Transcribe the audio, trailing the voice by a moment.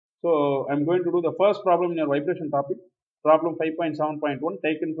So I'm going to do the first problem in your vibration topic, problem 5.7.1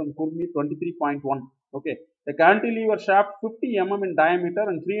 taken from Kurmi 23.1. Okay, the cantilever shaft 50 mm in diameter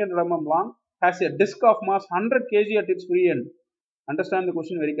and 300 mm long has a disc of mass 100 kg at its free end. Understand the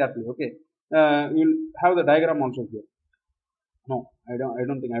question very carefully. Okay, you'll have the diagram also here. No, I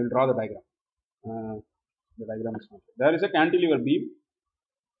don't think I will draw the diagram. The diagram is not. There is a cantilever beam.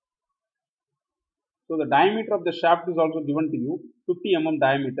 So the diameter of the shaft is also given to you, 50 mm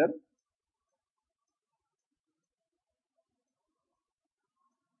diameter.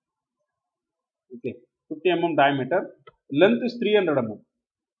 Okay, 50 mm diameter. Length is 300 mm.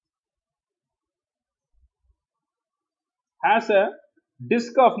 Has a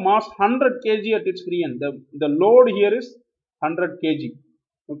disc of mass 100 kg at its free end. The load here is 100 kg.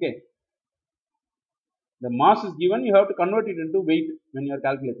 Okay. The mass is given, you have to convert it into weight when you are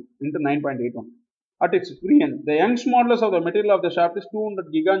calculating into 9.81. At its free end, the Young's modulus of the material of the shaft is 200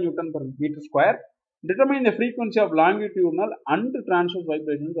 giganewton per meter square. Determine the frequency of longitudinal and transverse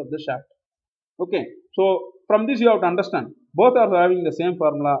vibrations of the shaft. Okay, so from this you have to understand, both are having the same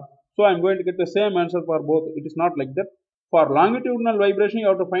formula. So I am going to get the same answer for both. It is not like that. For longitudinal vibration, you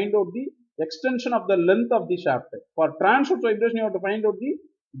have to find out the extension of the length of the shaft. For transverse vibration, you have to find out the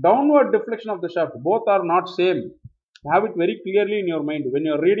downward deflection of the shaft. Both are not same. Have it very clearly in your mind. When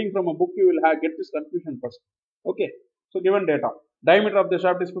you are reading from a book, you will get this confusion first. Okay, so given data. Diameter of the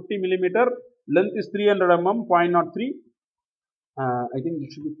shaft is 50 millimeter. Length is 300 mm, 0.03. I think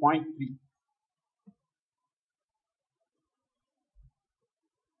it should be 0.3.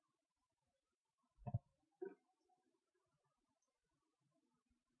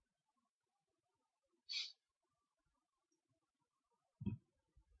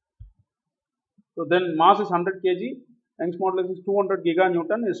 So then mass is 100 kg, Young's modulus is 200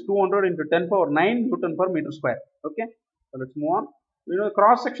 giganewton, is 200 into 10 power 9 Newton per meter square. Okay, so let's move on. You know the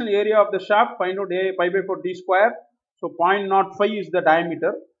cross sectional area of the shaft, find out A pi by 4 d square. So 0.05 is the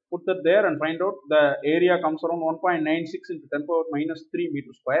diameter. Put that there and find out the area comes around 1.96 into 10 power minus 3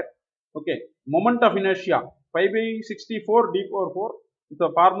 meter square. Okay, moment of inertia pi by 64 d power 4 is the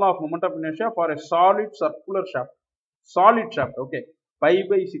formula of moment of inertia for a solid circular shaft. Solid shaft. Okay. Pi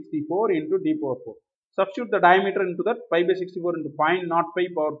by 64 into d power 4. Substitute the diameter into that, pi by 64 into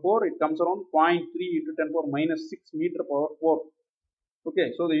 0.05 power 4, it comes around 0.3 into 10 power minus 6 meter power 4.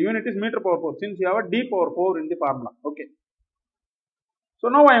 Okay, so the unit is meter power 4 since you have a d power 4 in the formula. Okay. So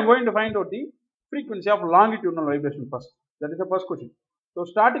now I am going to find out the frequency of longitudinal vibration first. That is the first question. So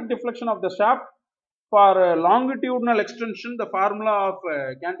static deflection of the shaft for longitudinal extension, the formula of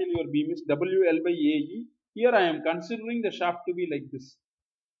cantilever beam is WL by AE. Here I am considering the shaft to be like this.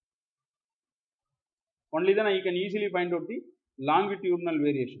 Only then I can easily find out the longitudinal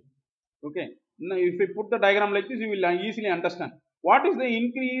variation. Okay. Now if I put the diagram like this, you will easily understand. What is the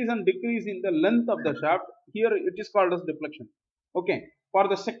increase and decrease in the length of the shaft? Here it is called as deflection. Okay. For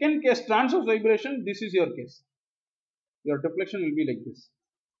the second case, transverse vibration, this is your case. Your deflection will be like this.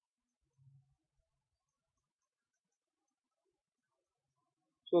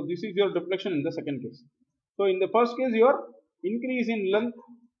 So this is your deflection in the second case. So in the first case, your increase in length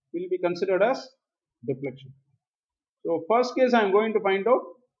will be considered as deflection. So first case I am going to find out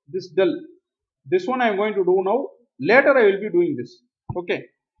this del. This one I am going to do now. Later I will be doing this. Okay.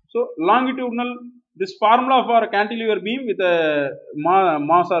 So longitudinal, this formula for a cantilever beam with a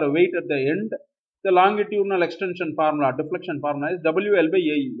mass or a weight at the end. The longitudinal extension formula, deflection formula is WL by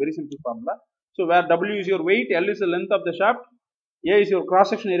AE. Very simple formula. So where W is your weight, L is the length of the shaft, A is your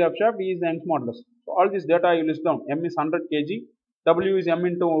cross section area of shaft, E is the Young's modulus. So all this data you list down. M is 100 kg, W is M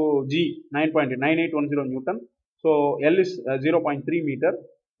into G, 9.9810 Newton. So L is 0.3 meter.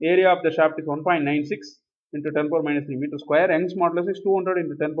 Area of the shaft is 1.96 into 10 power minus 3 meter square. Young's modulus is 200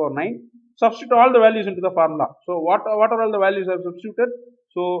 into 10 power 9. Substitute all the values into the formula. So what are all the values I have substituted?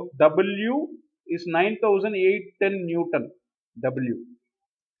 So W is 9810 Newton. W.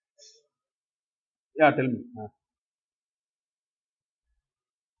 Yeah, tell me.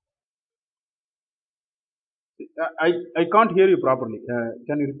 I can't hear you properly.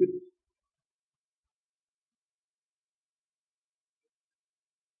 Can you repeat?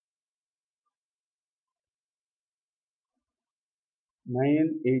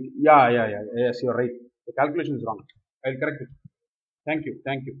 9, 8. Yeah. Yes, you're right. The calculation is wrong. I'll correct it. Thank you.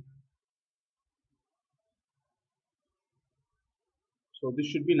 So this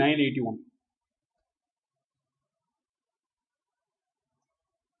should be 981.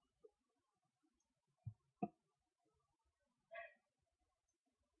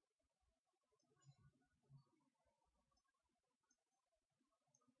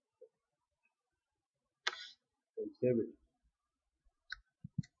 So save it.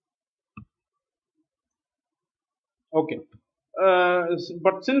 Okay.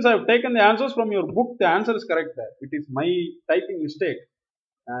 But since I have taken the answers from your book, the answer is correct there. It is my typing mistake.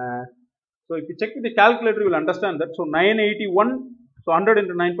 So if you check with the calculator, you will understand that. So 981, so 100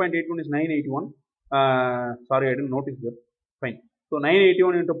 into 9.81 is 981. Sorry, I didn't notice that. Fine. So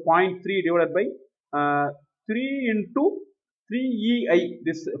 981 into 0.3 divided by 3 into 3EI.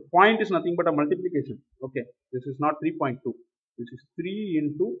 This point is nothing but a multiplication. Okay. This is not 3.2. This is 3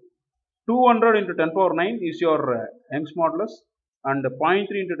 into 200 into 10 power 9 is your Young's modulus, and 0.3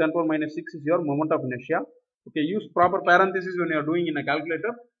 into 10 power minus 6 is your moment of inertia. Okay, use proper parentheses when you are doing in a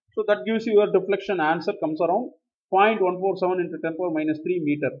calculator. So that gives you your deflection answer comes around 0.147 into 10 power minus 3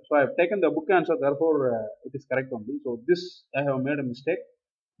 meter. So I have taken the book answer, therefore it is correct only. So this I have made a mistake,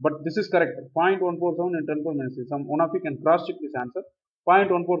 but this is correct. 0.147 into 10 power minus 3. One of you can cross check this answer.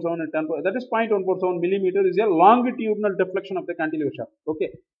 0.147 into 10 power, that is 0.147 millimeter is a longitudinal deflection of the cantilever shaft. Okay,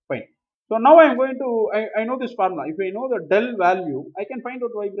 fine. So now I am going to, I know this formula. If I know the del value, I can find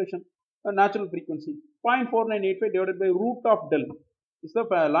out vibration, natural frequency. 0.4985 divided by root of del is the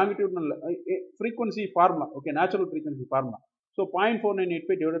longitudinal frequency formula. Okay, natural frequency formula. So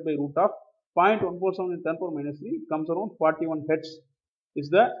 0.4985 divided by root of 0.147 in 10 power minus 3 comes around 41 hertz is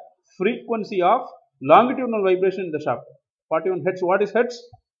the frequency of longitudinal vibration in the shaft. 41 hertz. What is hertz?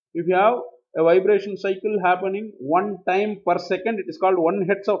 If you have a vibration cycle happening 1 time per second, it is called 1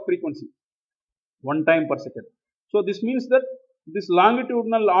 hertz of frequency. 1 time per second. So this means that this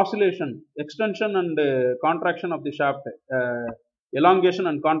longitudinal oscillation, extension and contraction of the shaft, elongation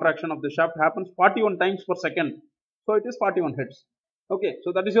and contraction of the shaft happens 41 times per second. So it is 41 hertz. Okay,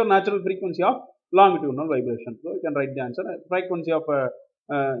 so that is your natural frequency of longitudinal vibration. So you can write the answer. Frequency of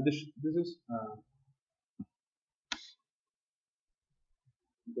this is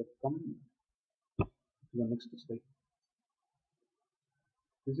come to the next slide.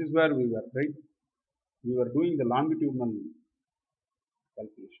 This is where we were, right? We were doing the longitudinal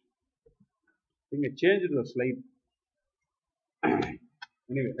calculation. I think I changed the slide.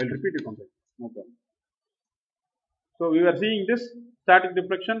 Anyway, I'll repeat it concept. No problem. So we were seeing this static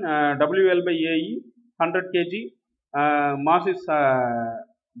deflection, WL by AE, 100 kg. Mass is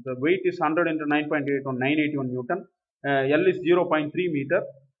the weight is 100 into 9.8 on 981 Newton. L is 0.3 meter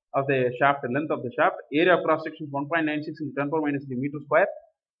of the shaft, length of the shaft. Area of cross section is 1.96 into 10 power minus 3 meter square.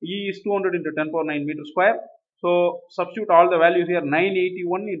 E is 200 into 10 power 9 meter square. So substitute all the values here.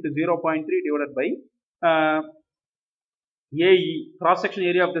 981 into 0.3 divided by AE. Cross section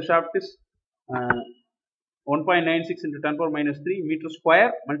area of the shaft is 1.96 into 10 power minus 3 meter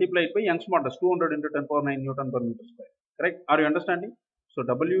square multiplied by Young's modulus 200 into 10 power 9 Newton per meter square. Correct? Are you understanding? So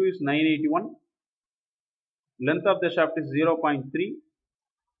W is 981. Length of the shaft is 0.3.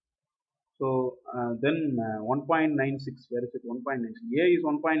 So then 1.96. Where is it? 1.96. A is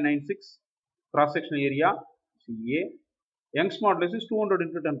 1.96. Cross section area. See A. Young's modulus is 200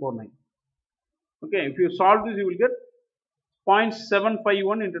 into 10 power 9. Okay. If you solve this, you will get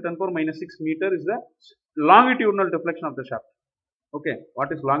 0.751 into 10 power minus 6 meter is the longitudinal deflection of the shaft. Okay,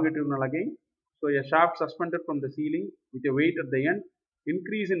 what is longitudinal again? So a shaft suspended from the ceiling with a weight at the end,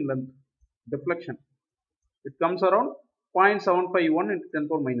 increase in length, deflection. It comes around 0.751 into 10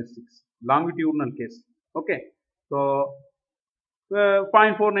 power minus 6, longitudinal case. Okay, so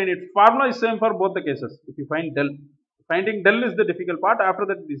 0.498 formula is same for both the cases. If you find del, finding del is the difficult part. After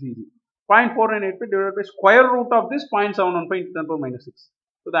that, it is easy. 0.4985 divided by square root of this 0.715 into 10 power minus 6.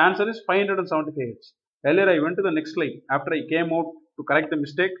 So the answer is 575 Hz. Earlier I went to the next slide. After I came out to correct the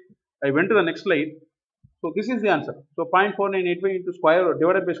mistake, I went to the next slide. So this is the answer. So 0.4985 into square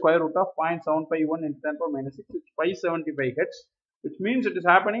divided by square root of 0.751 into 10 power minus 6 is 575 Hz, which means it is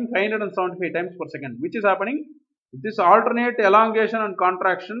happening 575 times per second. Which is happening? This alternate elongation and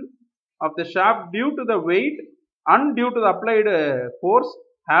contraction of the shaft due to the weight and due to the applied force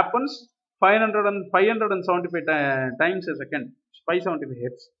happens 575 times a second. 575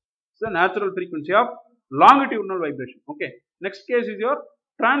 Hz. It's the natural frequency of longitudinal vibration. Okay. Next case is your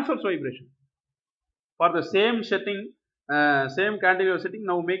transverse vibration. For the same setting, same cantilever setting,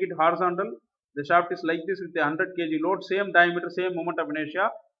 now make it horizontal. The shaft is like this with a 100 kg load, same diameter, same moment of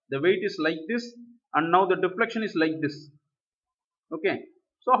inertia. The weight is like this, and now the deflection is like this. Okay.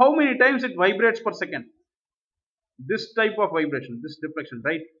 So how many times it vibrates per second? This type of vibration, this deflection,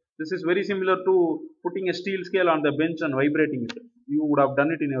 right? This is very similar to putting a steel scale on the bench and vibrating it. You would have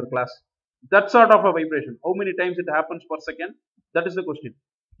done it in your class. That sort of a vibration. How many times it happens per second? That is the question.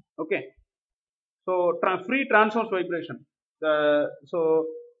 Okay. So free transverse vibration.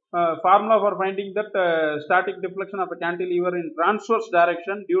 Formula for finding that static deflection of a cantilever in transverse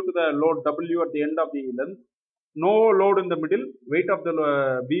direction due to the load W at the end of the length no load in the middle, weight of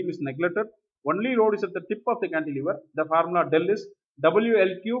the beam is neglected, only load is at the tip of the cantilever. The formula del is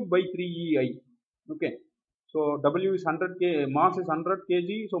WL cube by 3EI. Okay, so W is 100 k, mass is 100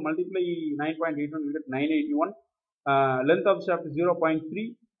 kg, so multiply 9.81, you get 981. Length of the shaft is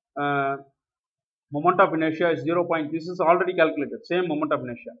 0.3. Moment of inertia is 0. This is already calculated, same moment of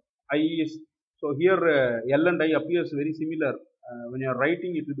inertia. I is, so here L and I appears very similar. When you are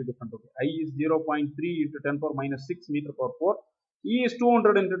writing, it will be different. Okay. I is 0.3 into 10 power minus 6 meter power 4. E is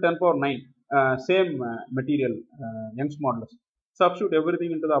 200 into 10 power 9. Same material, Young's modulus. Substitute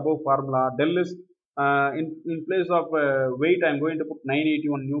everything into the above formula. Del is in place of weight, I am going to put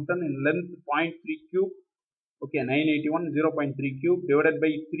 981 Newton. In length 0.3 cube. Okay, 981 0.3 cube divided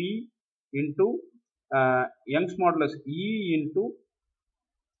by 3 into Young's modulus E into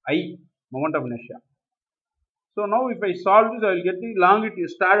I, moment of inertia. So now if I solve this, I will get the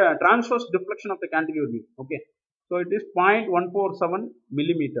longitudinal transverse deflection of the cantilever beam. Okay, so it is 0.147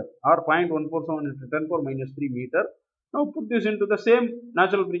 millimeter or 0.147 into 10 power minus 3 meter. Now put this into the same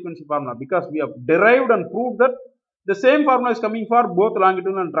natural frequency formula, because we have derived and proved that the same formula is coming for both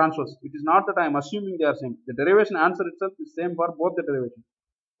longitudinal and transverse. It is not that I am assuming they are same. The derivation answer itself is same for both the derivation.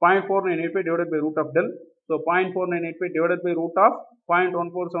 0.4985 divided by root of del. So 0.4985 divided by root of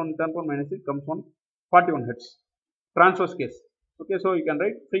 0.147 10 power minus 6 comes on 41 hertz. Transverse case. Okay, so you can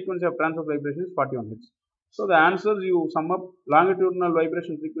write frequency of transverse vibration is 41 hertz. So the answers you sum up: longitudinal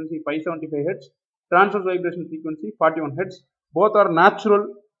vibration frequency 575 hertz, transverse vibration frequency 41 hertz. Both are natural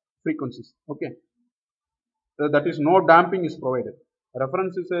frequencies. Okay, so that is no damping is provided.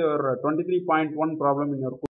 Reference is your 23.1 problem in your